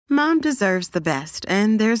Mom deserves the best,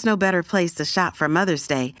 and there's no better place to shop for Mother's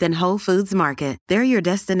Day than Whole Foods Market. They're your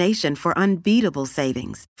destination for unbeatable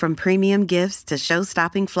savings, from premium gifts to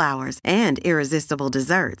show-stopping flowers and irresistible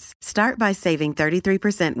desserts. Start by saving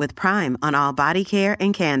 33% with Prime on all body care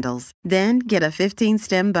and candles. Then get a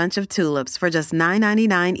 15-stem bunch of tulips for just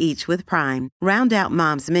 $9.99 each with Prime. Round out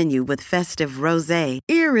Mom's menu with festive rosé,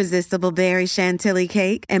 irresistible berry chantilly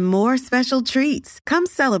cake, and more special treats. Come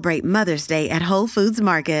celebrate Mother's Day at Whole Foods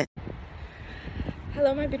Market.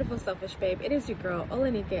 Hello, my beautiful Selfish Babe. It is your girl,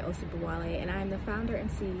 Olanike Osibowale, and I am the founder and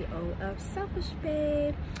CEO of Selfish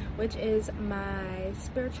Babe, which is my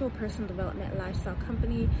spiritual personal development lifestyle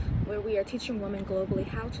company where we are teaching women globally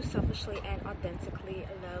how to selfishly and authentically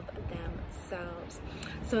love themselves.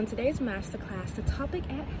 So in today's masterclass, the topic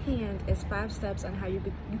at hand is 5 steps on how you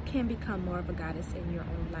can become more of a goddess in your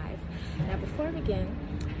own life. Now, before I begin,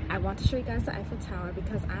 I want to show you guys the Eiffel Tower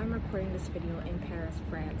because I'm recording this video in Paris,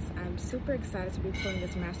 France. I'm super excited to be recording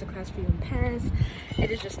this masterclass for you in Paris.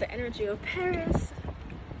 It is just the energy of Paris.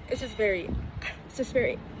 It's just very,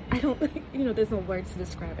 I don't, there's no words to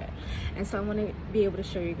describe it. And so I want to be able to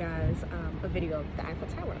show you guys a video of the Eiffel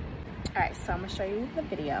Tower. All right, so I'm gonna show you the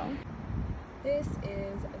video. This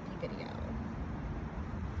is the video.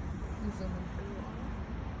 Let me zoom in for you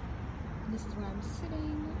all. And this is where I'm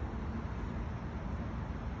sitting.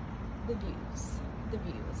 The views.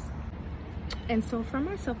 And so for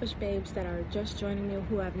my selfish babes that are just joining me,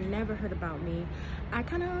 who have never heard about me, I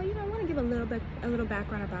kind of, want to give a little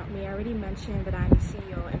background about me. I already mentioned that I'm the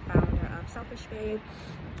CEO and founder of Selfish Babe,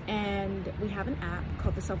 and we have an app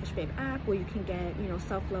called the Selfish Babe app where you can get,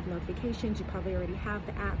 self-love notifications. You probably already have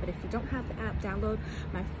the app, but if you don't have the app, download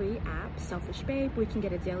my free app, Selfish Babe, where you can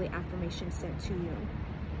get a daily affirmation sent to you.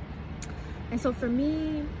 And so for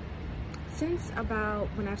me, since I've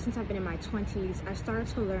been in my 20s, I started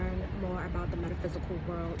to learn more about the metaphysical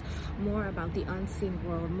world, more about the unseen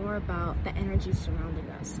world, more about the energy surrounding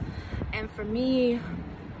us. And for me,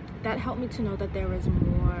 that helped me to know that there is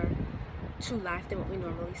more to life than what we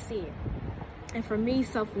normally see. And for me,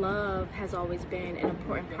 self-love has always been an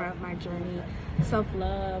important part of my journey.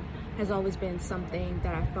 Self-love has always been something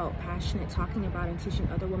that I felt passionate talking about and teaching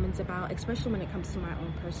other women about, especially when it comes to my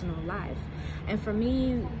own personal life. And for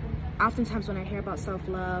me, oftentimes when I hear about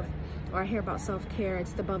self-love or I hear about self-care,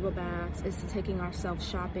 it's the bubble baths, it's the taking ourselves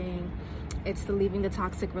shopping, it's the leaving the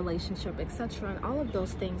toxic relationship, etc. And all of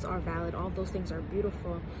those things are valid, all of those things are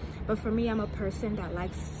beautiful. But for me, I'm a person that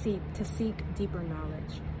likes to seek deeper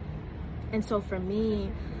knowledge. And so for me,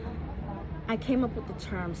 I came up with the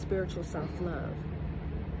term spiritual self-love.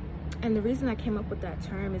 And the reason I came up with that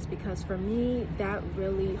term is because for me, that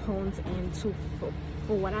really hones into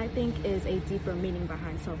for what I think is a deeper meaning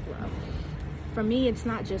behind self-love. For me, it's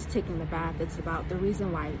not just taking the bath, it's about the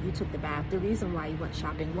reason why you took the bath, the reason why you went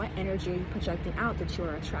shopping, what energy are you projecting out that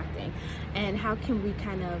you're attracting, and how can we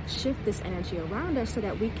kind of shift this energy around us so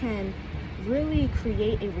that we can really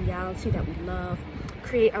create a reality that we love,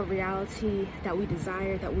 create a reality that we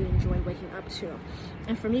desire, that we enjoy waking up to.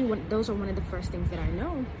 And for me, those are one of the first things that I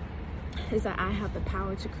know is that I have the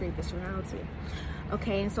power to create this reality.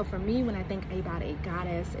 Okay, and so for me, when I think about a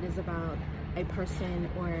goddess, it is about a person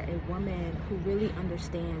or a woman who really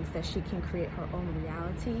understands that she can create her own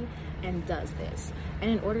reality and does this. And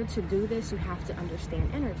in order to do this, you have to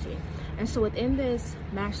understand energy. And so within this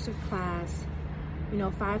masterclass,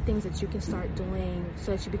 5 things that you can start doing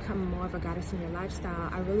so that you become more of a goddess in your lifestyle,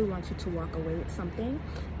 I really want you to walk away with something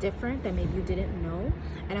different that maybe you didn't know,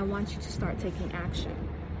 and I want you to start taking action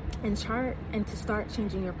and to start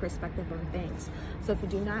changing your perspective on things. So if you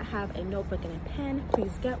do not have a notebook and a pen,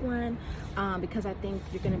 please get one, because I think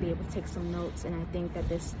you're going to be able to take some notes, and I think that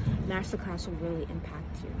this masterclass will really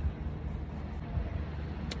impact you.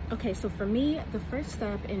 Okay, so for me, the first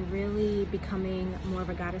step in really becoming more of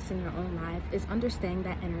a goddess in your own life is understanding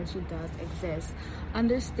that energy does exist.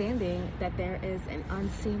 Understanding that there is an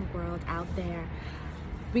unseen world out there.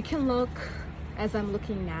 We can look, as I'm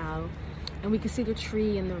looking now, and we can see the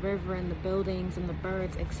tree and the river and the buildings and the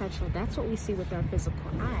birds, etc. That's what we see with our physical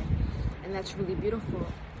eye, and that's really beautiful.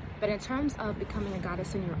 But in terms of becoming a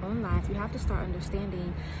goddess in your own life, you have to start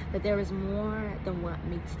understanding that there is more than what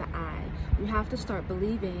meets the eye. You have to start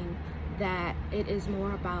believing that it is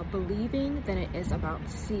more about believing than it is about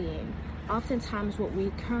seeing. Oftentimes what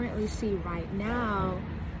we currently see right now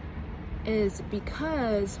is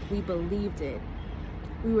because we believed it.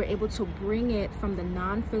 We were able to bring it from the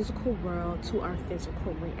non-physical world to our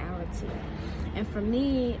physical reality. And for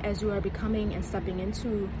me, as you are becoming and stepping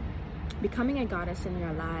into becoming a goddess in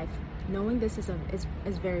your life, Knowing this is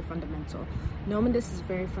very fundamental. Knowing this is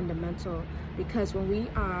very fundamental because when we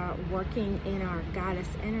are working in our goddess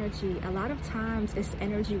energy, a lot of times it's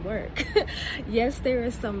energy work. Yes, there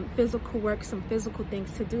is some physical work, some physical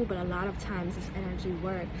things to do, but a lot of times it's energy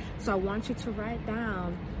work. So I want you to write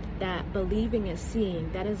down that believing is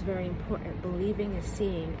seeing. That is very important. Believing is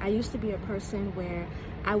seeing. I used to be a person where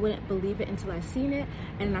I wouldn't believe it until I seen it,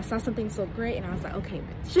 and I saw something so great and I was like, okay,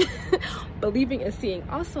 bitch. Believing is seeing.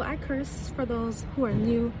 Also, I curse for those who are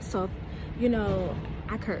new, so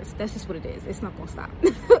I curse. That's just what it is. It's not gonna stop.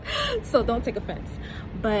 So don't take offense.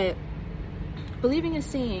 But believing is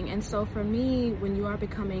seeing. And so for me, when you are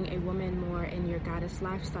becoming a woman more in your goddess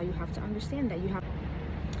lifestyle, you have to understand that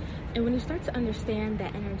and when you start to understand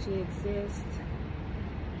that energy exists,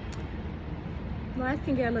 life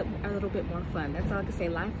can get a little bit more fun. That's all I can say.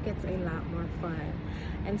 Life gets a lot more fun.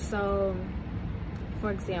 And so, for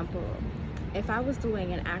example, if I was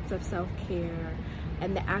doing an act of self-care,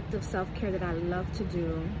 and the act of self-care that I love to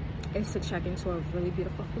do is to check into a really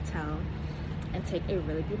beautiful hotel and take a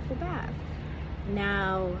really beautiful bath.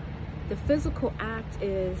 Now, the physical act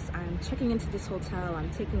is I'm checking into this hotel, I'm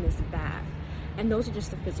taking this bath, and those are just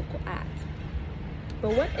the physical act.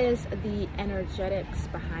 But what is the energetics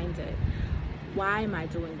behind it? Why am I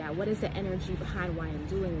doing that? What is the energy behind why I'm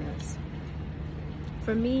doing this?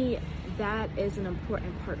 For me, that is an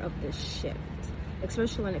important part of this shift,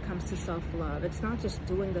 especially when it comes to self-love. It's not just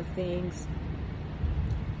doing the things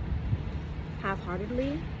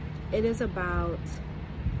half-heartedly. It is about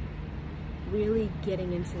really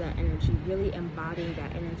getting into that energy, really embodying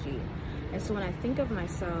that energy. And so when I think of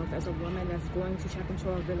myself as a woman that's going to check into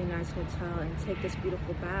a really nice hotel and take this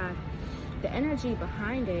beautiful bath, the energy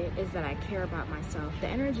behind it is that I care about myself. The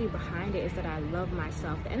energy behind it is that I love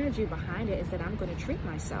myself. The energy behind it is that I'm going to treat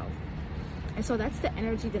myself. And so that's the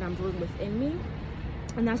energy that I'm brewing within me.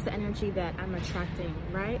 And that's the energy that I'm attracting,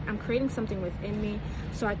 right? I'm creating something within me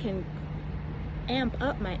so I can amp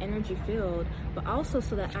up my energy field, but also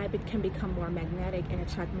so that I can become more magnetic and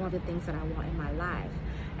attract more of the things that I want in my life.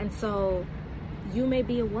 And so you may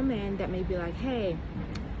be a woman that may be like, hey,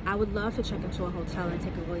 I would love to check into a hotel and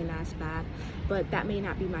take a really nice bath, but that may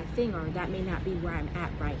not be my thing, or that may not be where I'm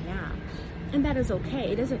at right now. And that is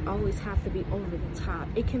okay. It doesn't always have to be over the top.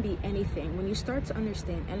 It can be anything. When you start to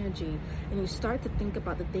understand energy and you start to think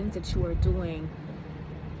about the things that you are doing,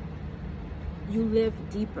 you live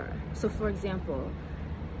deeper. So for example,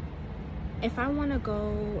 if I want to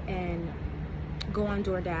go on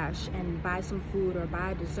DoorDash and buy some food or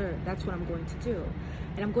buy a dessert, that's what I'm going to do.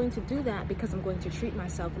 And I'm going to do that because I'm going to treat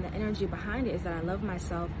myself, and the energy behind it is that I love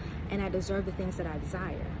myself and I deserve the things that I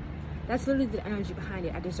desire. That's literally the energy behind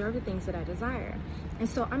it. I deserve the things that I desire. And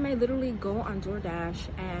so I may literally go on DoorDash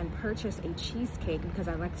and purchase a cheesecake because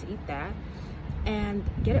I like to eat that and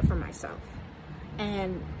get it for myself.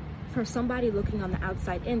 And for somebody looking on the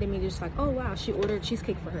outside in, they may be just like, oh wow, she ordered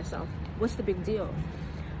cheesecake for herself. What's the big deal?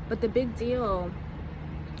 But the big deal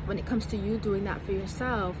when it comes to you doing that for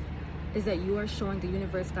yourself is that you are showing the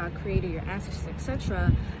universe, God, creator, your ancestors,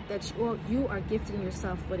 etc., that you are gifting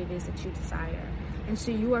yourself what it is that you desire. And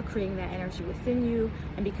so you are creating that energy within you,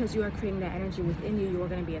 and because you are creating that energy within you, you are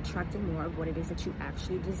going to be attracting more of what it is that you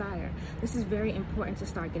actually desire. This is very important to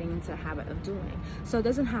start getting into a habit of doing. So it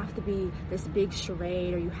doesn't have to be this big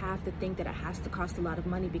charade, or you have to think that it has to cost a lot of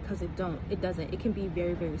money, because it doesn't. It can be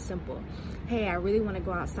very, very simple. Hey, I really want to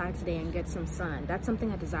go outside today and get some sun. That's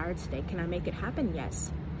something I desire today. Can I make it happen?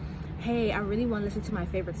 Yes. Hey, I really want to listen to my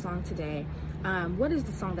favorite song today. What is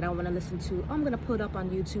the song that I want to listen to? Oh, I'm going to put it up on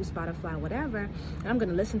YouTube, Spotify, whatever, and I'm going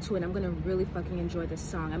to listen to it, and I'm going to really fucking enjoy this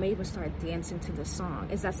song. I may even start dancing to the song.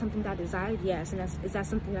 Is that something that I desire? Yes. And is that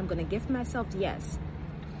something that I'm going to gift myself? Yes.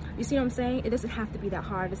 You see what I'm saying? It doesn't have to be that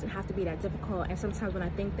hard. It doesn't have to be that difficult. And sometimes when I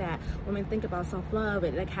think that women think about self-love,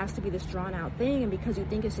 it has to be this drawn-out thing. And because you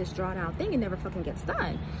think it's this drawn-out thing, it never fucking gets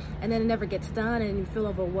done. And then it never gets done, and you feel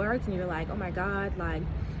overworked, and you're like, oh my God, like,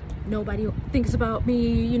 nobody thinks about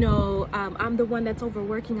me, I'm the one that's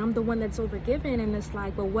overworking, I'm the one that's overgiving. And it's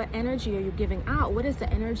like, well, what energy are you giving out? What is the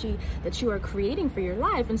energy that you are creating for your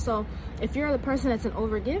life? And so if you're the person that's an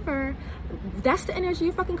overgiver, that's the energy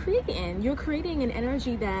you're fucking creating. You're creating an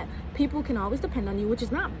energy that people can always depend on you, which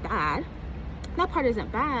is not bad. That part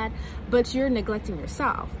isn't bad, but you're neglecting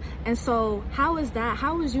yourself. And so how is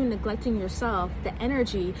you neglecting yourself, the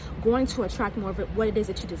energy, going to attract more of what it is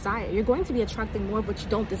that you desire? You're going to be attracting more of what you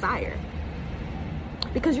don't desire,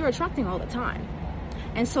 because you're attracting all the time.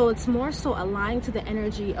 And so it's more so aligning to the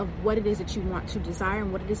energy of what it is that you want to desire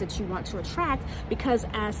and what it is that you want to attract, because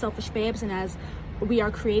as selfish babes and as we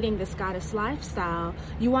are creating this goddess lifestyle,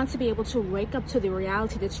 you want to be able to wake up to the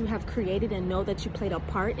reality that you have created and know that you played a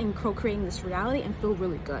part in co-creating this reality and feel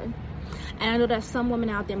really good. And I know that some women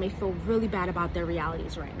out there may feel really bad about their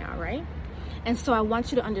realities right now, right? And so I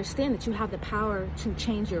want you to understand that you have the power to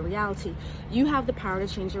change your reality. You have the power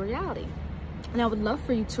to change your reality. And I would love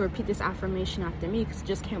for you to repeat this affirmation after me, because it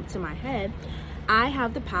just came to my head. I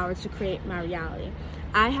have the power to create my reality.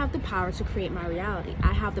 I have the power to create my reality.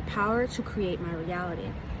 I have the power to create my reality.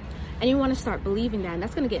 And you want to start believing that, and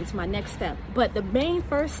that's going to get into my next step. But the main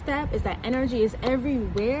first step is that energy is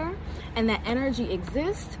everywhere, and that energy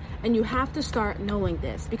exists, and you have to start knowing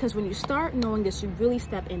this, because when you start knowing this, you really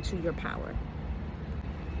step into your power.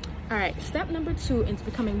 All right, step number 2 into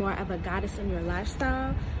becoming more of a goddess in your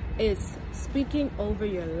lifestyle is speaking over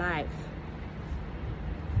your life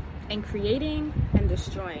and creating and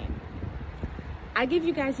destroying. I give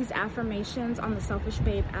you guys these affirmations on the Selfish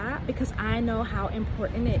Babe app because I know how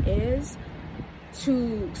important it is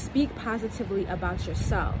to speak positively about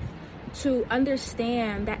yourself, to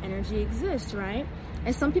understand that energy exists, right?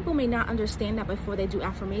 And some people may not understand that before they do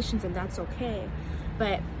affirmations, and that's okay.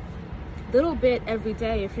 But little bit every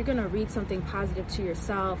day, if you're going to read something positive to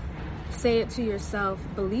yourself, say it to yourself,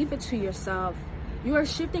 believe it to yourself, you are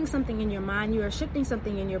shifting something in your mind, you are shifting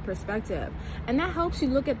something in your perspective. And that helps you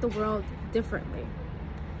look at the world differently.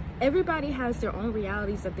 Everybody has their own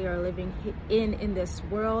realities that they are living in this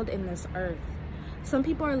world, in this earth. Some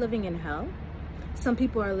people are living in hell. Some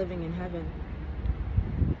people are living in heaven.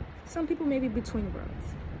 Some people may be between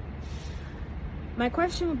worlds. My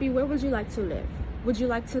question would be, where would you like to live? Would you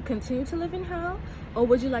like to continue to live in hell? Or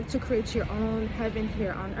would you like to create your own heaven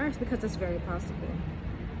here on earth? Because that's very possible.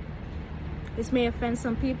 This may offend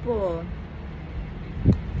some people,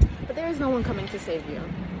 but there is no one coming to save you.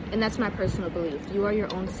 And that's my personal belief. You are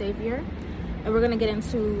your own savior. And we're going to get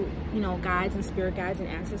into, guides and spirit guides and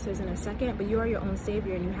ancestors in a second. But you are your own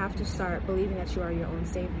savior, and you have to start believing that you are your own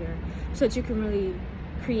savior so that you can really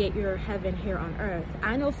create your heaven here on earth.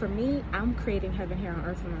 I know for me, I'm creating heaven here on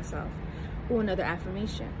earth for myself. Or another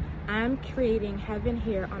affirmation. I'm creating heaven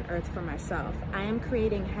here on earth for myself. I am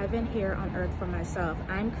creating heaven here on earth for myself.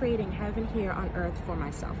 I'm creating heaven here on earth for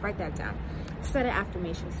myself. Write that down. Set an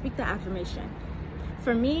affirmation. Speak the affirmation.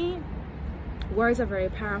 For me, words are very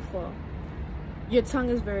powerful. Your tongue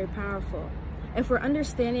is very powerful. If we're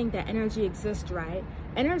understanding that energy exists, right?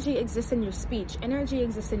 Energy exists in your speech. Energy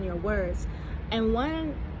exists in your words. And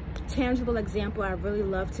one tangible example I really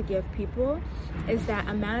love to give people is that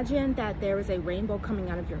imagine that there is a rainbow coming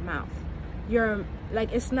out of your mouth.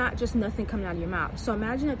 It's not just nothing coming out of your mouth. So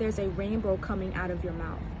imagine that there's a rainbow coming out of your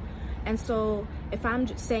mouth. And so if I'm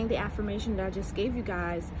just saying the affirmation that I just gave you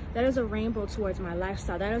guys, that is a rainbow towards my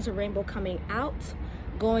lifestyle. That is a rainbow coming out,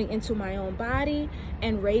 going into my own body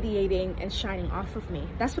and radiating and shining off of me.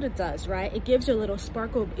 That's what it does, right? It gives you a little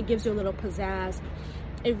sparkle. It gives you a little pizzazz.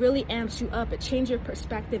 It really amps you up. It changes your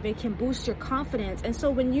perspective. It can boost your confidence. And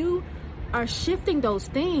so when you are shifting those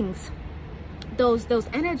things, those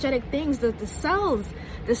energetic things, the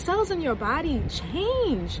cells in your body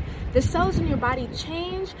change. The cells in your body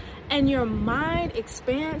change, and your mind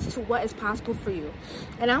expands to what is possible for you.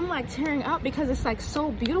 And I'm like tearing up because it's like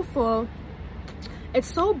so beautiful. It's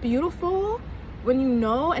so beautiful when you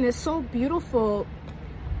know, and it's so beautiful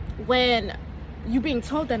when you being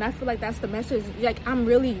told that. And I feel like that's the message. Like, I'm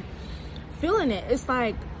really feeling it. It's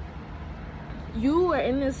like you are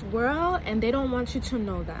in this world and they don't want you to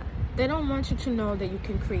know that. They don't want you to know that you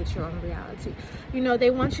can create your own reality. They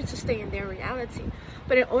want you to stay in their reality.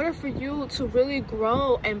 But in order for you to really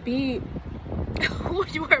grow and be who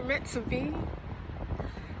you are meant to be,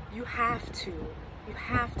 you have to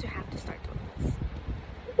start doing this.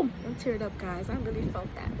 Ooh, I'm teared up, guys. I really felt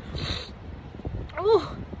that.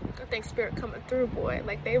 Oh, I think spirit coming through, boy.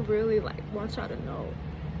 Like, they really want y'all to know.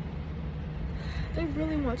 They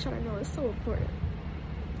really want y'all to know. It's so important.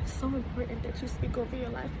 It's so important that you speak over your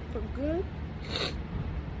life for good.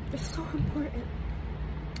 It's so important.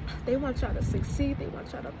 They want y'all to succeed. They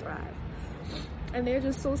want y'all to thrive. And they're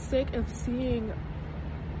just so sick of seeing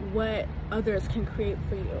what others can create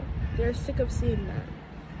for you. They're sick of seeing that.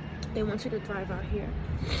 They want you to thrive out here.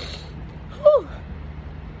 Whew.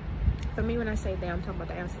 For me, when I say they, I'm talking about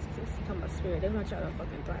the ancestors. I'm talking about spirit. They want y'all to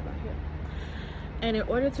fucking thrive out here. And in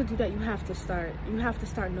order to do that, you have to start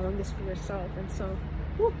knowing this for yourself. And so,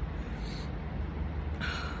 whew,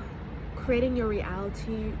 creating your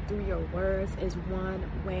reality through your words is one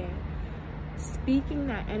way. Speaking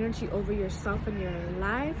that energy over yourself and your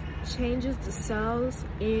life changes the cells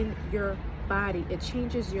in your body. It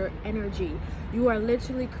changes your energy. You are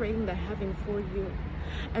literally creating the heaven for you.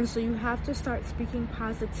 And so you have to start speaking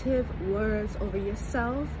positive words over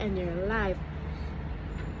yourself and your life.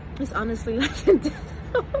 It's honestly life and death.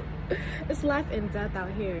 It's life and death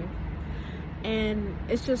out here. And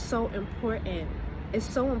it's just so important. It's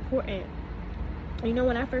so important. You know,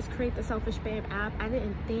 when I first created the Selfish Babe app, I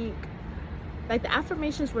didn't think, like, the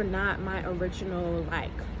affirmations were not my original,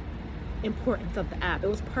 like, importance of the app. It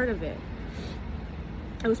was part of it.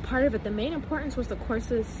 It was part of it. The main importance was the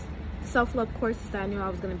courses, self-love courses that I knew I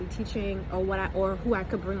was going to be teaching, or who I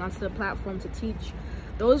could bring onto the platform to teach.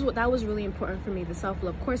 That was really important for me, the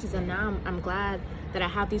self-love courses. And now I'm glad that I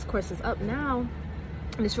have these courses up now,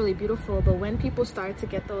 and it's really beautiful. But when people start to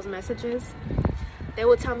get those messages, they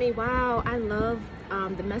will tell me, wow, I love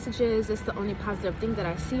the messages. It's the only positive thing that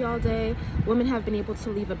I see all day. Women have been able to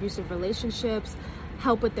leave abusive relationships,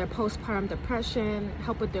 help with their postpartum depression,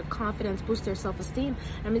 help with their confidence, boost their self-esteem.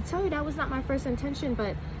 And I'm going to tell you, that was not my first intention,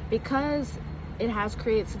 but because it has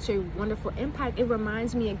created such a wonderful impact, it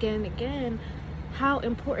reminds me again and again how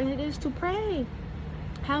important it is to pray.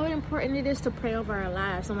 How important it is to pray over our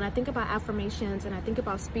lives. And when I think about affirmations and I think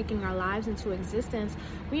about speaking our lives into existence,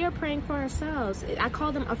 we are praying for ourselves. I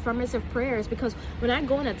call them affirmative prayers, because when I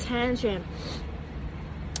go on a tangent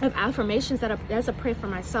of affirmations, that's a prayer for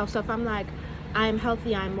myself. So if I'm like, I'm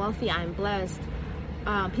healthy, I'm wealthy, I'm blessed,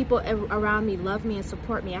 people around me love me and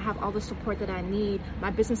support me, I have all the support that I need,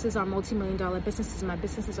 my businesses are multi-million-dollar businesses, my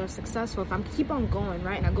businesses are successful, if I keep on going,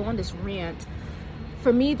 right, and I go on this rant,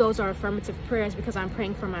 for me, those are affirmative prayers, because I'm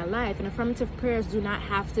praying for my life. And affirmative prayers do not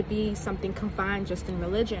have to be something confined just in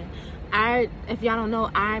religion. If y'all don't know,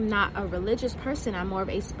 I'm not a religious person. I'm more of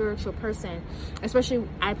a spiritual person. Especially,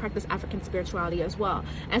 I practice African spirituality as well.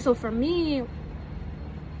 And so for me,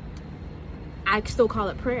 I still call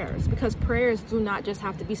it prayers, because prayers do not just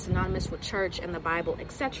have to be synonymous with church and the Bible,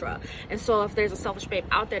 etc. And so if there's a selfish babe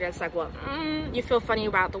out there that's like, well, you feel funny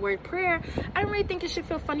about the word prayer, I don't really think you should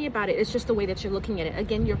feel funny about it. It's just the way that you're looking at it.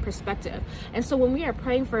 Again, your perspective. And so when we are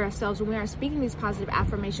praying for ourselves, when we are speaking these positive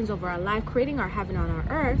affirmations over our life, creating our heaven on our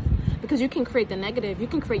earth, because you can create the negative, you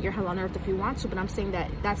can create your hell on earth if you want to, but I'm saying that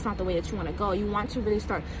that's not the way that you want to go. You want to really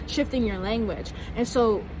start shifting your language. And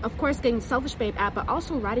so, of course, getting Selfish Babe app, but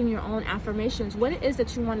also writing your own affirmations, what it is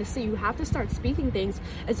that you want to see. You have to start speaking things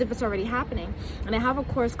as if it's already happening. And I have a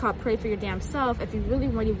course called Pray for Your Damn Self. If you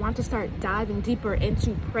really want to start diving deeper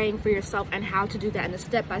into praying for yourself and how to do that in a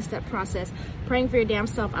step-by-step process, Praying for Your Damn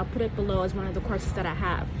Self, I'll put it below as one of the courses that I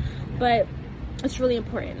have. But it's really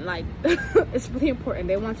important. Like, it's really important.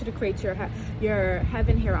 They want you to create your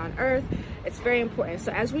heaven here on earth. It's very important.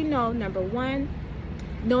 So as we know, number one,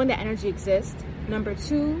 knowing that energy exists. Number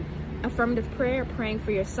two, affirmative prayer, praying for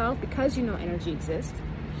yourself because you know energy exists.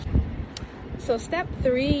 So step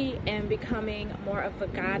 3 in becoming more of a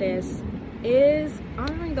goddess is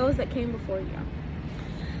honoring those that came before you.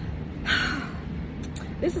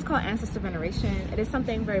 This is called ancestor veneration. It is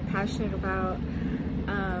something I'm very passionate about.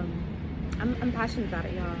 I'm passionate about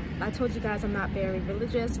it, y'all. I told you guys I'm not very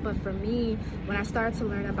religious, but for me, when I started to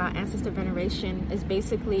learn about ancestor veneration, is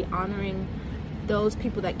basically honoring those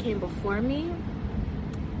people that came before me.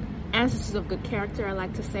 Ancestors of good character, I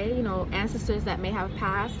like to say, you know, ancestors that may have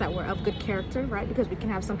passed that were of good character, right? Because we can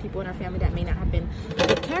have some people in our family that may not have been of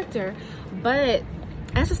good character, but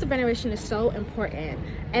ancestor veneration is so important.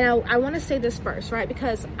 And I want to say this first, right?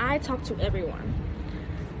 Because I talk to everyone.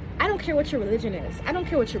 I don't care what your religion is. I don't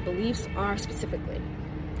care what your beliefs are specifically.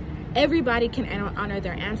 Everybody can honor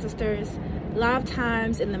their ancestors. A lot of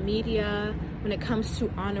times in the media, when it comes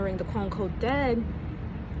to honoring the quote-unquote dead,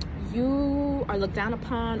 you are looked down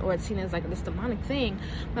upon, or it's seen as like this demonic thing.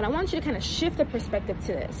 But I want you to kind of shift the perspective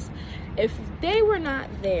to this. If they were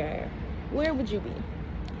not there, where would you be?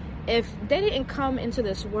 If they didn't come into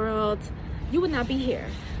this world, you would not be here.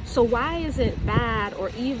 So why is it bad or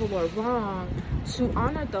evil or wrong to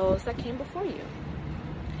honor those that came before you?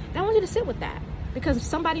 And I want you to sit with that, because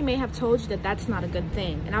somebody may have told you that that's not a good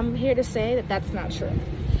thing. And I'm here to say that that's not true.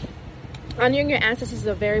 Honoring your ancestors is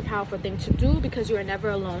a very powerful thing to do, because you are never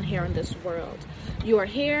alone here in this world. You are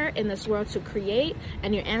here in this world to create,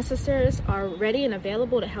 and your ancestors are ready and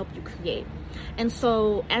available to help you create. And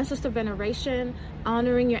so ancestor veneration,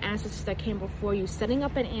 honoring your ancestors that came before you, setting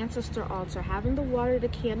up an ancestor altar, having the water, the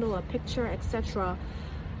candle, a picture, etc.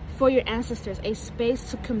 for your ancestors, a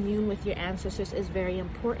space to commune with your ancestors is very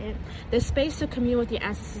important. The space to commune with your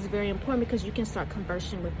ancestors is very important because you can start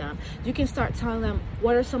conversing with them. You can start telling them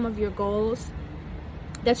what are some of your goals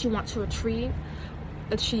that you want to achieve.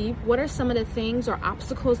 What are some of the things or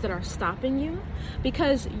obstacles that are stopping you?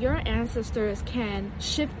 Because your ancestors can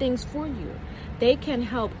shift things for you. They can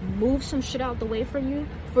help move some shit out the way for you.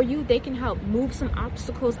 They can help move some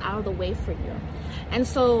obstacles out of the way for you. And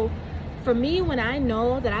so for me, when I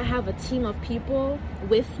know that I have a team of people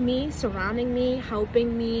with me, surrounding me,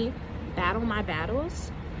 helping me battle my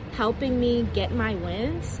battles, helping me get my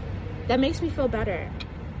wins, that makes me feel better.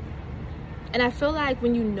 And I feel like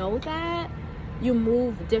when you know that, you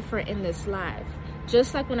move different in this life.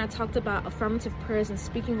 Just like when I talked about affirmative prayers and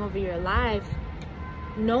speaking over your life,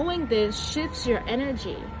 knowing this shifts your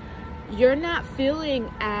energy. You're not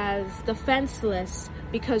feeling as defenseless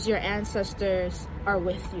because your ancestors are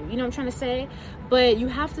with you. You know what I'm trying to say? But you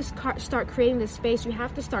have to start creating this space. You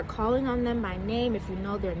have to start calling on them by name if you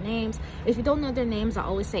know their names. If you don't know their names, I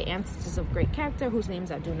always say ancestors of great character whose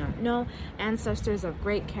names I do not know. Ancestors of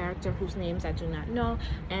great character whose names I do not know.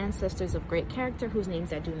 Ancestors of great character whose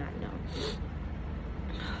names I do not know.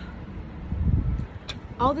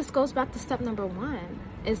 All this goes back to step number 1,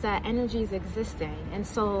 is that energy is existing. And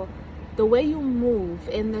so the way you move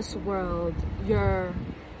in this world, your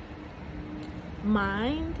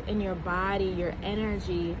mind and your body, your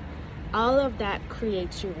energy, all of that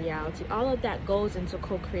creates your reality. All of that goes into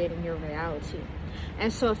co-creating your reality.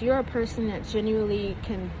 And so if you're a person that genuinely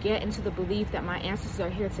can get into the belief that my ancestors are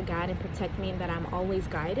here to guide and protect me and that I'm always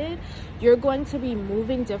guided, you're going to be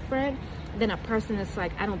moving different than a person that's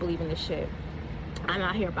like, I don't believe in this shit. I'm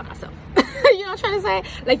out here by myself. You know what I'm trying to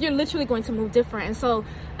say? Like, you're literally going to move different. And so,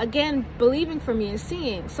 again, believing for me is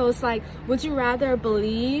seeing. So it's like, would you rather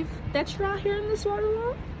believe that you're out here in this world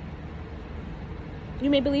alone?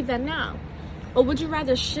 You may believe that now. Or would you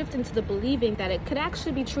rather shift into the believing that it could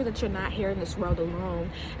actually be true that you're not here in this world alone,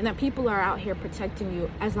 and that people are out here protecting you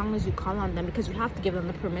as long as you call on them, because you have to give them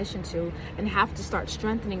the permission to, and have to start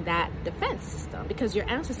strengthening that defense system, because your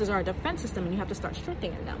ancestors are a defense system and you have to start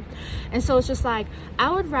strengthening them. And so it's just like, I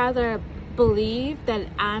would rather believe that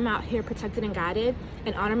I'm out here protected and guided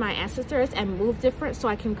and honor my ancestors and move different so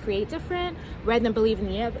I can create different, rather than believe in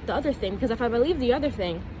the other thing. Because if I believe the other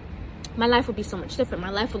thing, my life would be so much different. My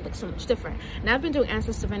life would look so much different. Now, I've been doing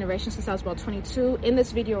ancestor veneration since I was about 22. In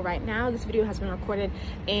this video right now, this video has been recorded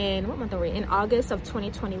in, what month are we? In August of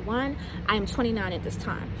 2021. I am 29 at this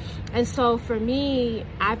time. And so for me,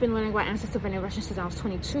 I've been learning about ancestor veneration since I was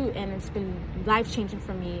 22, and it's been life-changing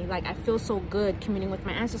for me. Like, I feel so good communing with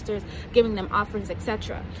my ancestors, giving them offerings,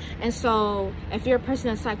 etc. And so if you're a person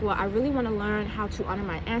that's like, well, I really want to learn how to honor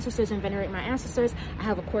my ancestors and venerate my ancestors, I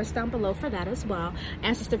have a course down below for that as well.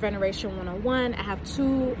 Ancestor Veneration 101. I have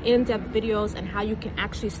 2 in-depth videos on how you can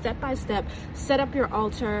actually step-by-step set up your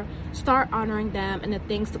altar, start honoring them, and the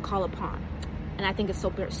things to call upon. And I think it's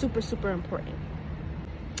super important.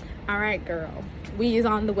 All right, girl, we is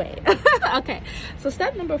on the way. Okay, so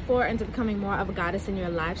step number 4 into becoming more of a goddess in your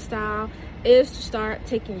lifestyle is to start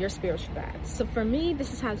taking your spiritual baths. So for me,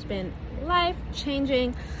 this has been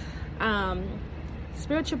life-changing.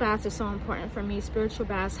 Spiritual baths are so important for me. Spiritual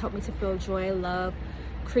baths help me to feel joy, love,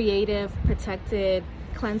 creative, protected,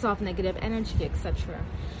 cleanse off negative energy, etc.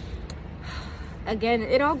 Again,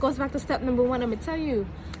 it all goes back to step number 1. I'm gonna tell you,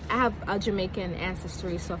 I have a Jamaican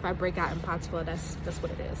ancestry, so if I break out in patois, that's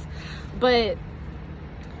what it is. But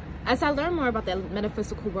as I learn more about the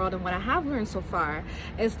metaphysical world, and what I have learned so far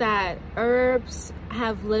is that herbs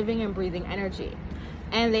have living and breathing energy,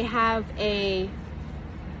 and they have a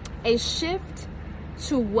shift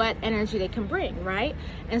to what energy they can bring, right?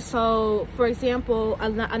 And so, for example,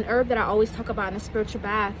 an herb that I always talk about in a spiritual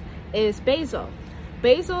bath is basil.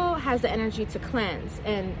 Basil has the energy to cleanse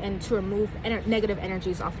and to remove negative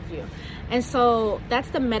energies off of you. And so that's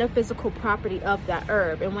the metaphysical property of that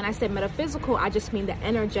herb. And when I say metaphysical, I just mean the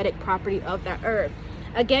energetic property of that herb.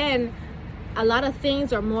 Again, a lot of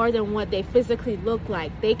things are more than what they physically look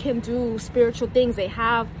like. They can do spiritual things. They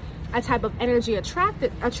have a type of energy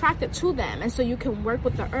attracted to them, and so you can work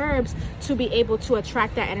with the herbs to be able to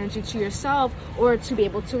attract that energy to yourself, or to be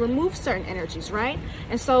able to remove certain energies, right?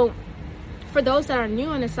 And so for those that are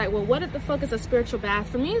new and it's like, well, what the fuck is a spiritual bath?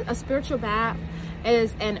 For me, a spiritual bath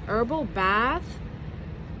is an herbal bath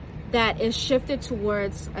that is shifted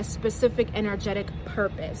towards a specific energetic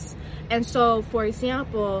purpose. And so, for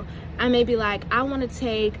example, I may be like, I want to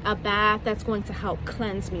take a bath that's going to help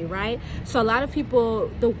cleanse me, right? So a lot of people,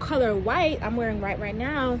 the color white I'm wearing right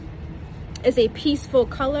now is a peaceful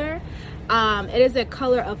color. It is a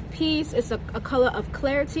color of peace, it's a color of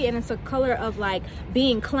clarity, and it's a color of like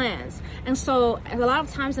being cleansed. And so a lot of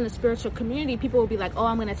times in the spiritual community, people will be like, oh,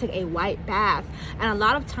 I'm going to take a white bath. And a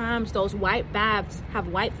lot of times those white baths have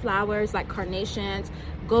white flowers like carnations,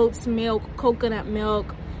 goat's milk, coconut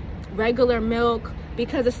milk, regular milk,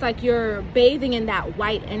 because it's like you're bathing in that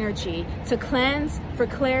white energy to cleanse, for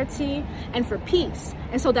clarity, and for peace.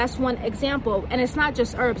 And so that's one example. And it's not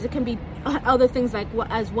just herbs. It can be other things like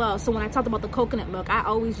as well. So when I talked about the coconut milk, I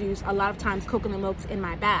always use a lot of times coconut milks in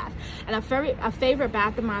my bath. And a favorite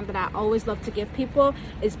bath of mine that I always love to give people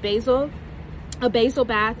is basil. A basil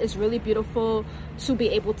bath is really beautiful to be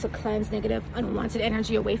able to cleanse negative, unwanted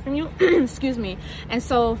energy away from you. Excuse me. And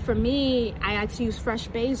so for me, I like to use fresh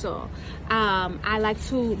basil. I like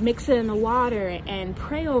to mix it in the water and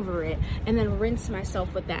pray over it and then rinse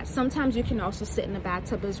myself with that. Sometimes you can also sit in the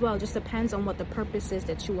bathtub as well. It just depends on what the purpose is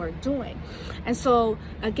that you are doing. And so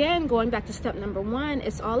again, going back to step number 1,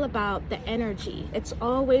 it's all about the energy. It's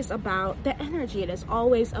always about the energy. It is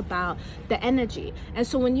always about the energy. And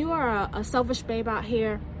so when you are a selfish babe out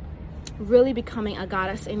here, really becoming a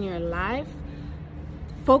goddess in your life,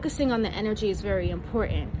 focusing on the energy is very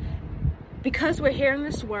important. Because we're here in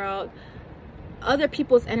this world, other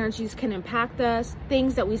people's energies can impact us.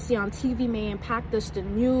 Things that we see on TV may impact us, the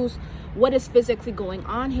news, what is physically going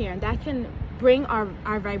on here, and that can bring our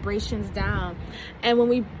vibrations down. And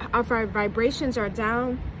when our vibrations are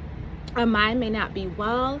down, our mind may not be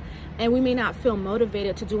well, and we may not feel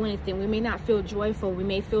motivated to do anything. We may not feel joyful. We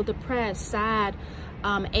may feel depressed, sad,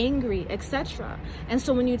 angry, etc. And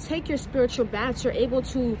so when you take your spiritual baths, you're able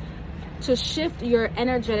to shift your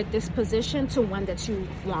energetic disposition to one that you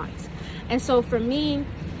want. And so for me,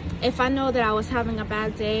 if I know that I was having a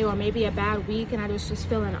bad day or maybe a bad week and I was just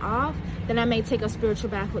feeling off, then I may take a spiritual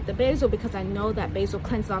bath with the basil, because I know that basil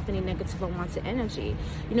cleanses off any negative unwanted energy.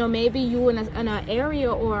 You know, maybe you in an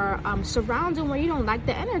area or surrounding where you don't like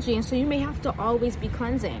the energy, and so you may have to always be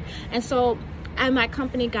cleansing. And so at my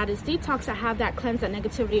company, Goddess Detox, I have that Cleanse That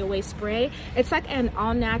Negativity Away spray. It's like an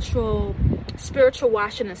all-natural spiritual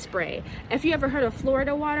wash in a spray. If you ever heard of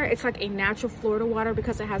Florida water, it's like a natural Florida water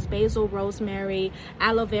because it has basil, rosemary,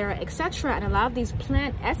 aloe vera, etc. And a lot of these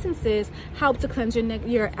plant essences help to cleanse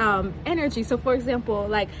your energy. So for example,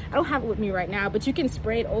 like, I don't have it with me right now, but you can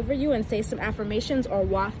spray it over you and say some affirmations or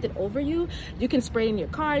waft it over you. You can spray it in your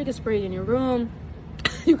car, you can spray it in your room.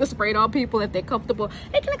 You can spray it on people if they're comfortable.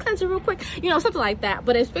 Hey, can I cleanse it real quick? You know, something like that.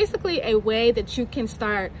 But it's basically a way that you can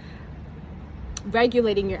start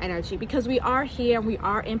regulating your energy, because we are here and we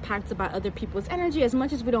are impacted by other people's energy. As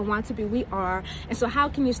much as we don't want to be, we are. And so how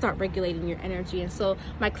can you start regulating your energy? And so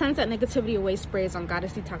my Cleanse That Negativity Away spray is on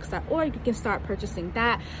goddessdetox.org. You can start purchasing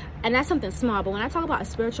that, and that's something small. But when I talk about a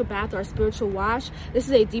spiritual bath or a spiritual wash, this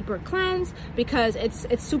is a deeper cleanse because it's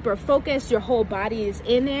super focused. Your whole body is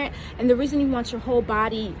in it, and the reason you want your whole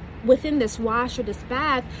body within this wash or this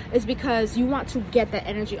bath is because you want to get that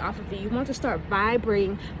energy off of you. You want to start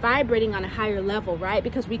vibrating on a higher level, right?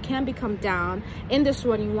 Because we can become down in this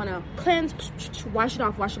world, and you want to cleanse, wash it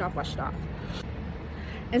off.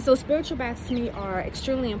 And so spiritual baths to me are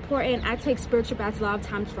extremely important. I take spiritual baths a lot of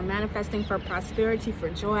times for manifesting, for prosperity, for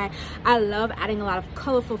joy. I love adding a lot of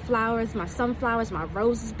colorful flowers, my sunflowers, my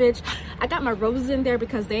roses, bitch. I got my roses in there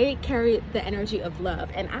because they carry the energy of love,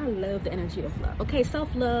 and I love the energy of love. Okay,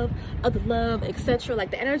 self-love, other love, etc.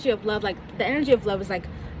 Like the energy of love, is like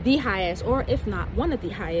the highest, or if not one of the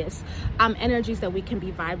highest energies that we can be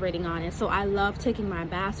vibrating on. And so I love taking my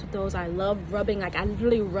baths with those. I love rubbing, like I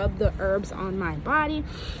literally rub the herbs on my body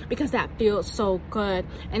because that feels so good.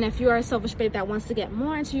 And if you are a selfish babe that wants to get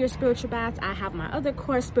more into your spiritual baths, I have my other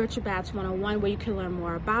course, Spiritual Baths 101, where you can learn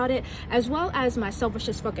more about it, as well as my Selfish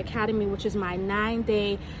as Fuck Academy, which is my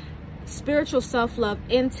 9-day spiritual self-love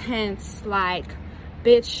intense, like,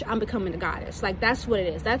 bitch, I'm becoming a goddess. Like, that's what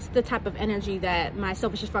it is. That's the type of energy that my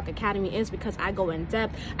Selfish as Fuck Academy is, because I go in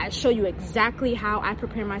depth. I show you exactly how I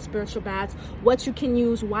prepare my spiritual baths, what you can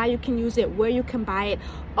use, why you can use it, where you can buy it,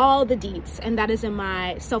 all the deets. And that is in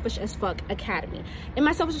my Selfish as Fuck Academy. In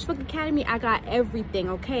my Selfish as Fuck Academy, I got everything,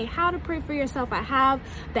 okay? How to pray for yourself. I have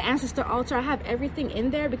the ancestor altar. I have everything in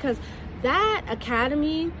there, because that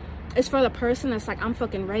academy it's for the person that's like, I'm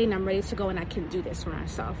fucking ready and I'm ready to go and I can do this for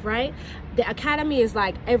myself, right? The academy is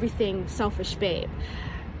like everything selfish babe.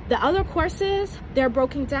 The other courses, they're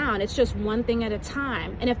broken down. It's just one thing at a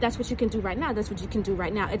time. And if that's what you can do right now, that's what you can do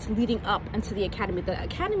right now. It's leading up into the academy. The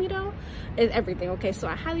academy, though, is everything, okay? So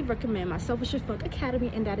I highly recommend my Selfish as Fuck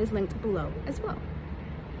Academy, and that is linked below as well.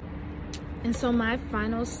 And so my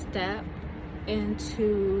final step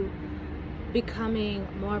into becoming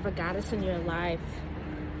more of a goddess in your life,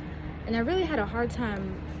 and I really had a hard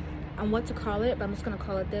time on what to call it, but I'm just going to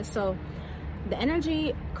call it this. So the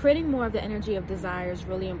energy, creating more of the energy of desire is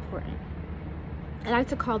really important. I like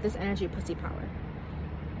to call this energy pussy power.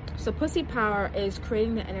 So pussy power is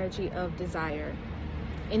creating the energy of desire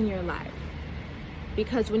in your life.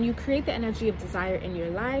 Because when you create the energy of desire in your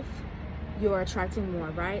life, you're attracting more,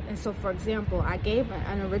 right? And so, for example, I gave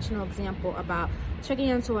an original example about checking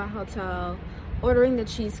into a hotel, ordering the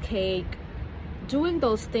cheesecake, doing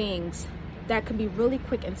those things that can be really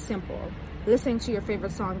quick and simple, listening to your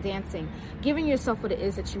favorite song, dancing, giving yourself what it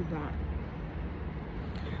is that you want.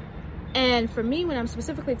 And for me, when I'm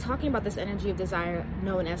specifically talking about this energy of desire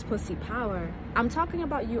known as pussy power, I'm talking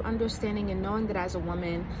about you understanding and knowing that as a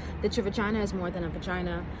woman, that your vagina is more than a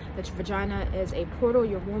vagina, that your vagina is a portal,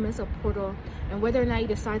 your womb is a portal, and whether or not you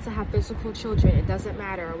decide to have physical children, it doesn't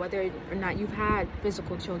matter. Whether or not you've had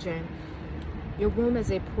physical children, your womb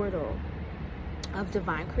is a portal of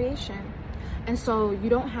divine creation. And so you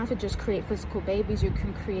don't have to just create physical babies. You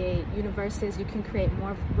can create universes. You can create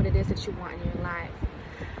more of what it is that you want in your life.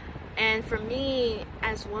 And for me,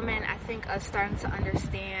 as women, I think us starting to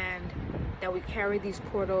understand that we carry these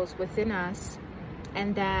portals within us,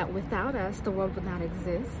 and that without us, the world would not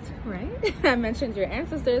exist, right? I mentioned your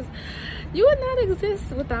ancestors. You would not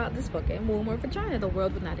exist without this fucking womb or vagina. The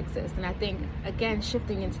world would not exist. And I think, again,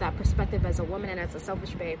 shifting into that perspective as a woman and as a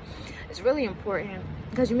selfish babe is really important,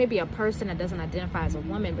 because you may be a person that doesn't identify as a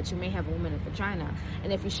woman, but you may have a woman and vagina.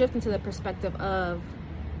 And if you shift into the perspective of,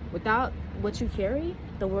 without what you carry,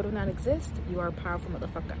 the world will not exist, you are a powerful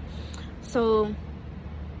motherfucker. So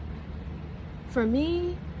for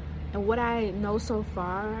me, and what I know so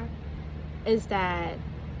far, is that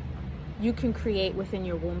you can create within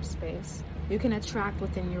your womb space. You can attract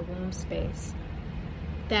within your womb space.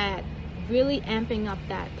 That really amping up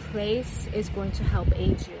that place is going to help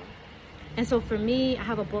aid you. And so for me, I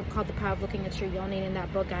have a book called The Power of Looking at Your Yoni. And in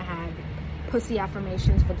that book, I had pussy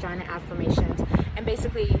affirmations, vagina affirmations, and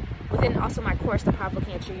basically within also my course, The Power of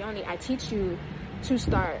Looking at Your Yoni, I teach you to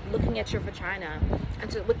start looking at your vagina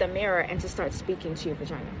and with the mirror, and to start speaking to your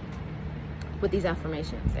vagina with these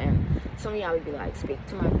affirmations. And some of y'all would be like, speak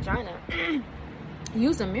to my vagina.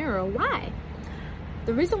 Use a mirror. Why?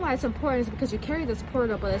 The reason why it's important is because you carry this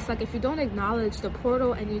portal, but it's like if you don't acknowledge the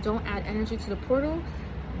portal and you don't add energy to the portal,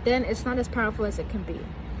 then it's not as powerful as it can be.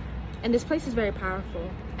 And this place is very powerful.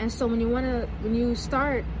 And so when you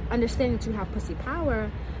start understanding that you have pussy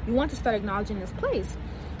power, you want to start acknowledging this place.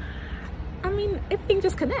 I mean, everything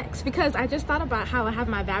just connects, because I just thought about how I have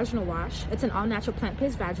my vaginal wash. It's an all-natural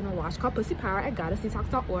plant-based vaginal wash called Pussy Power at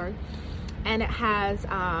goddessdetox.org. And it has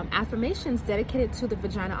affirmations dedicated to the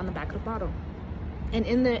vagina on the back of the bottle. And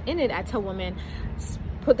in it, I tell women,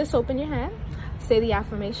 put the soap in your hand, say the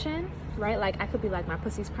affirmation, right? Like I could be like, my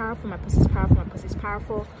pussy's powerful, my pussy's powerful, my pussy's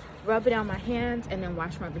powerful. Rub it on my hands and then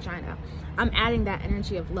wash my vagina. I'm adding that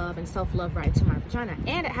energy of love and self-love right to my vagina.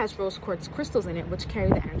 And it has rose quartz crystals in it, which carry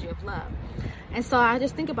the energy of love. And so I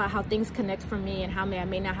just think about how things connect for me, and how I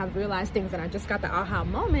may not have realized things, and I just got the aha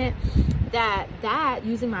moment that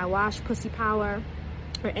using my wash, Pussy Power,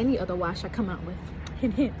 or any other wash I come out with,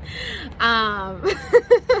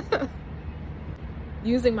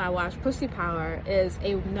 using my wash, Pussy Power, is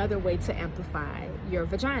another way to amplify your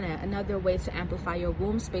vagina, another way to amplify your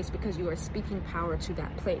womb space, because you are speaking power to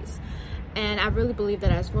that place. And I really believe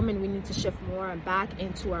that as women, we need to shift more back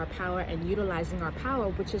into our power and utilizing our power,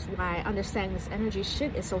 which is why understanding this energy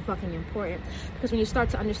shit is so fucking important. Because when you start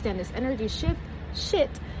to understand this energy shit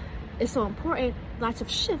is so important, lots of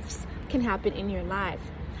shifts can happen in your life.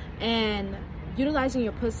 And utilizing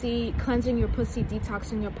your pussy, cleansing your pussy,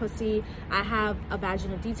 detoxing your pussy. I have a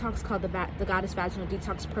vaginal detox called the Goddess Vaginal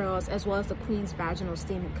Detox Pearls, as well as the Queen's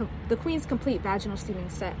Complete Vaginal Steaming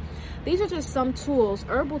Set. These are just some tools,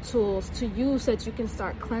 herbal tools to use so that you can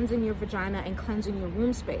start cleansing your vagina and cleansing your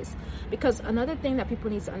womb space. Because another thing that people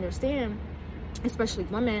need to understand, especially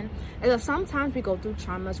women, is that sometimes we've gone through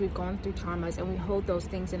traumas, and we hold those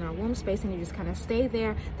things in our womb space, and you just kind of stay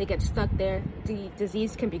there. They get stuck there. The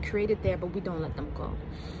disease can be created there, but we don't let them go.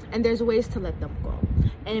 And there's ways to let them go.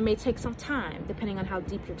 And it may take some time, depending on how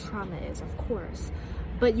deep your trauma is, of course.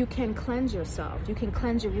 But you can cleanse yourself. You can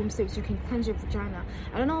cleanse your womb space. You can cleanse your vagina.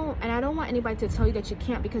 I don't know, and I don't want anybody to tell you that you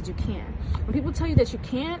can't, because you can. When people tell you that you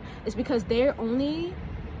can't, it's because they're only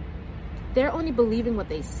believing what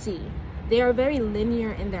they see. They are very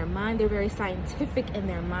linear in their mind. They're very scientific in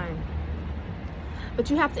their mind. But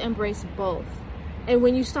you have to embrace both. And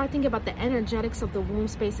when you start thinking about the energetics of the womb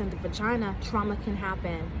space and the vagina, trauma can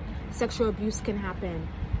happen. Sexual abuse can happen.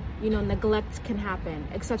 Neglect can happen,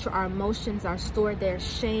 etc. Our emotions are stored there.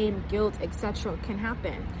 Shame, guilt, etc. can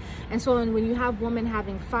happen. And so when you have women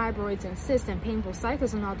having fibroids and cysts and painful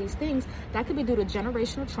cycles and all these things, that could be due to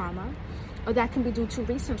generational trauma, or that can be due to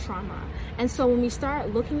recent trauma. And so when we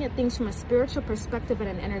start looking at things from a spiritual perspective and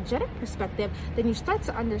an energetic perspective, then you start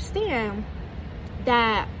to understand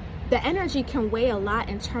that the energy can weigh a lot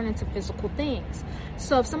and turn into physical things.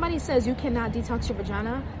 So if somebody says you cannot detox your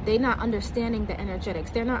vagina, they're not understanding the energetics.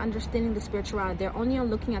 They're not understanding the spirituality. They're only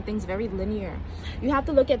looking at things very linear. You have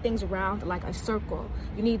to look at things round like a circle.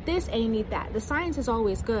 You need this and you need that. The science is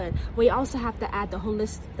always good, but you also have to add the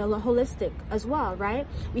holistic as well, right?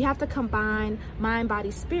 We have to combine mind,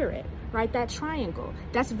 body, spirit, right? That triangle.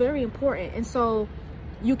 That's very important. And so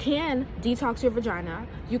you can detox your vagina.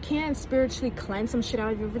 You can spiritually cleanse some shit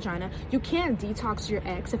out of your vagina. You can detox your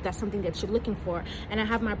ex if that's something that you're looking for. And I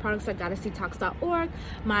have my products at goddessdetox.org.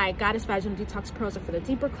 My Goddess Vaginal Detox Pearls are for the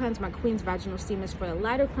deeper cleanse. My Queen's Vaginal Steam is for the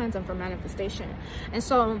lighter cleanse and for manifestation. And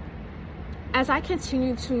so as I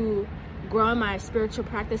continue to grow in my spiritual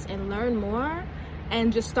practice and learn more,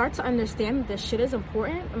 and just start to understand that this shit is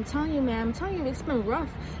important. I'm telling you, man, it's been rough.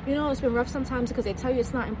 You know, it's been rough sometimes because they tell you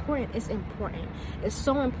it's not important. It's important. It's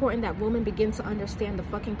so important that women begin to understand the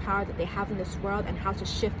fucking power that they have in this world and how to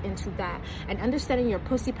shift into that. And understanding your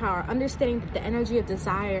pussy power, understanding that the energy of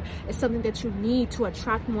desire is something that you need to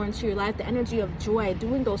attract more into your life. The energy of joy,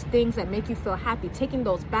 doing those things that make you feel happy, taking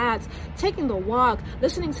those baths, taking the walk,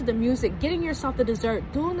 listening to the music, getting yourself the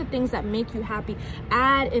dessert, doing the things that make you happy.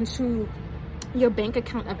 Add into your bank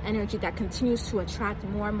account of energy that continues to attract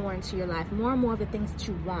more and more into your life, more and more of the things that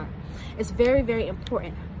you want. It's very, very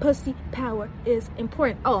important. Pussy power is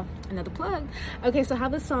important. Oh, another plug. Okay, so I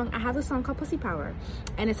have this song called Pussy Power,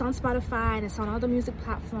 and it's on Spotify and it's on all the music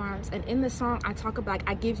platforms. And in the song, I talk about,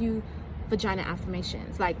 I give you vagina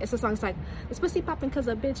affirmations. Like, it's a song, it's like, this pussy popping cause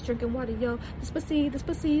a bitch drinking water, yo. This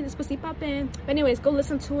pussy popping. But anyways, go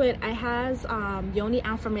listen to it. I has yoni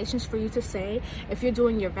affirmations for you to say. If you're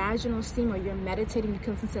doing your vaginal steam or you're meditating, you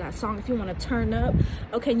can listen to that song. If you want to turn up,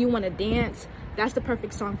 okay, and you want to dance, that's the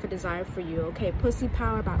perfect song for desire for you. Okay, Pussy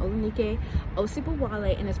Power by Olanike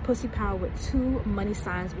Osibowale, and it's pussy power with 2 money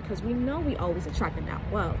signs, because we know we always attracting that.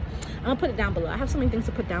 Well, I'm gonna put it down below. I have so many things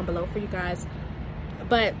to put down below for you guys,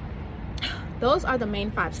 but those are the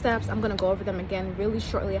main 5 steps. I'm going to go over them again really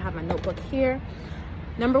shortly. I have my notebook here.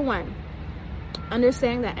 Number 1,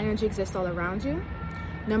 understanding that energy exists all around you.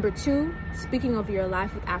 Number 2, speaking over your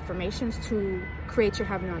life with affirmations to create your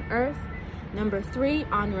heaven on earth. Number 3,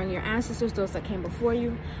 honoring your ancestors, those that came before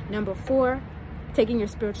you. Number 4, taking your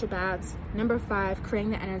spiritual baths. Number 5,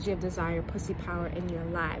 creating the energy of desire, pussy power in your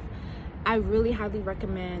life. I really highly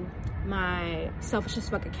recommend my Selfish as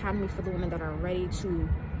Fuck Academy for the women that are ready to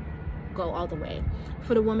go all the way,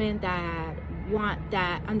 for the women that want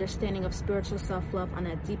that understanding of spiritual self-love on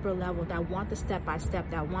a deeper level, that want the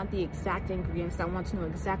step-by-step, that want the exact ingredients, that want to know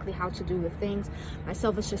exactly how to do the things. My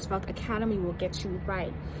Selfish as Fuck Academy will get you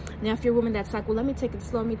right. Now, if you're a woman that's like, well, let me take it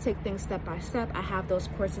slow, let me take things step-by-step, I have those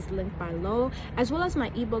courses linked below, as well as my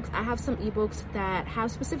ebooks. I have some ebooks that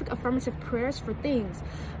have specific affirmative prayers for things.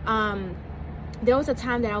 There was a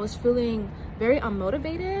time that I was feeling very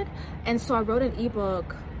unmotivated, and so I wrote an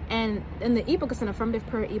ebook. And in the ebook, it's an affirmative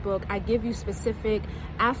prayer ebook. I give you specific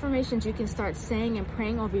affirmations you can start saying and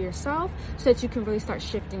praying over yourself so that you can really start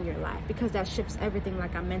shifting your life, because that shifts everything,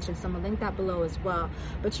 like I mentioned. So I'm gonna link that below as well.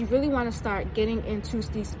 But you really want to start getting into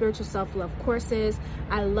these spiritual self-love courses.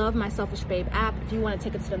 I love my Selfish Babe app. If you want to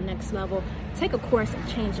take it to the next level, take a course and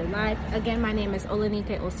change your life. Again, my name is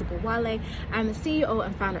Olanike Osibowale. I'm the CEO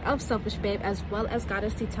and founder of Selfish Babe, as well as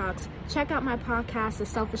Goddess Detox. Check out my podcast, the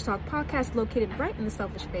Selfish Talk Podcast, located right in the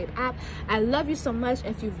Selfish Babe app. I love you so much.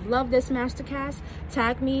 If you've loved this masterclass,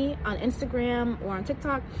 tag me on Instagram or on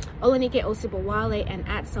TikTok, Olanike Osibowale and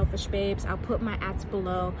at Selfish Babes. I'll put my ads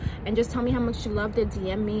below, and just tell me how much you loved it.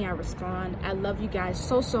 DM me, I respond. I love you guys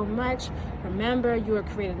so, so much. Remember, you are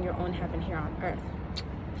creating your own heaven here on earth.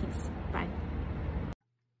 Peace. Bye.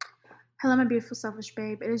 Hello, my beautiful Selfish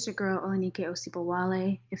Babe. It is your girl, Olanike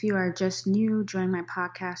Osibowale. If you are just new joining my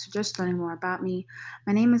podcast or just learning more about me,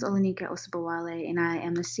 my name is Olanike Osibowale, and I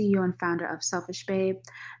am the CEO and founder of Selfish Babe.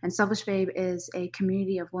 And Selfish Babe is a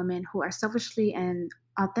community of women who are selfishly and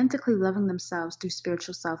authentically loving themselves through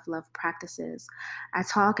spiritual self-love practices. I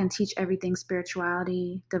talk and teach everything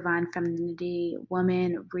spirituality, divine femininity,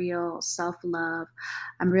 woman, real, self-love.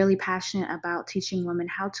 I'm really passionate about teaching women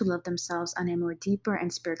how to love themselves on a more deeper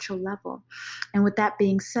and spiritual level. And with that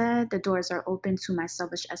being said, the doors are open to my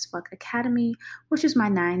Selfish as Fuck Academy, which is my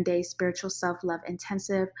 9-day spiritual self-love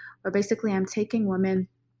intensive, where basically I'm taking women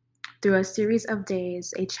through a series of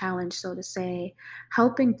days, a challenge, so to say,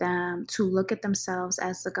 helping them to look at themselves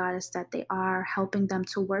as the goddess that they are, helping them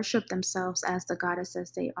to worship themselves as the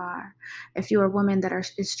goddesses they are. If you're a woman that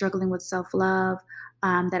is struggling with self-love,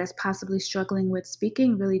 that is possibly struggling with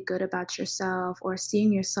speaking really good about yourself or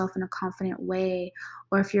seeing yourself in a confident way,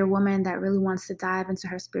 or if you're a woman that really wants to dive into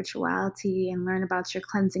her spirituality and learn about your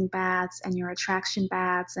cleansing baths and your attraction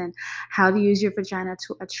baths and how to use your vagina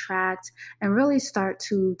to attract and really start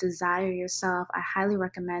to desire yourself, I highly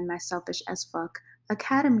recommend my Selfish as Fuck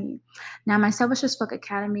Academy. Now, my Selfish as Fuck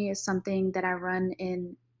Academy is something that I run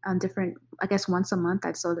in different, I guess, once a month,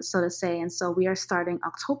 so to say. And so we are starting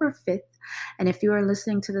October 5th. And if you are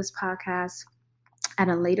listening to this podcast at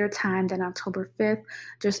a later time than October 5th,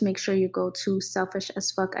 just make sure you go to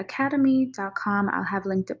selfishasfuckacademy.com. I'll have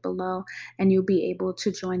linked it below, and you'll be able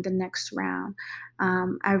to join the next round.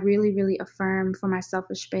 I really, really affirm for my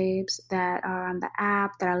selfish babes that are on the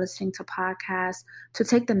app, that are listening to podcasts, to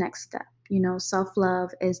take the next step.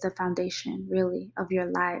 Self-love is the foundation, really, of your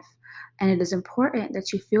life. And it is important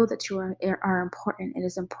that you feel that you are important. It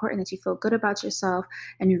is important that you feel good about yourself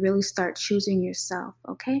and you really start choosing yourself,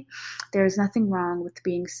 okay? There is nothing wrong with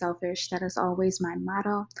being selfish. That is always my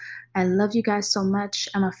motto. I love you guys so much.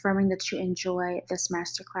 I'm affirming that you enjoy this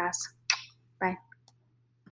masterclass.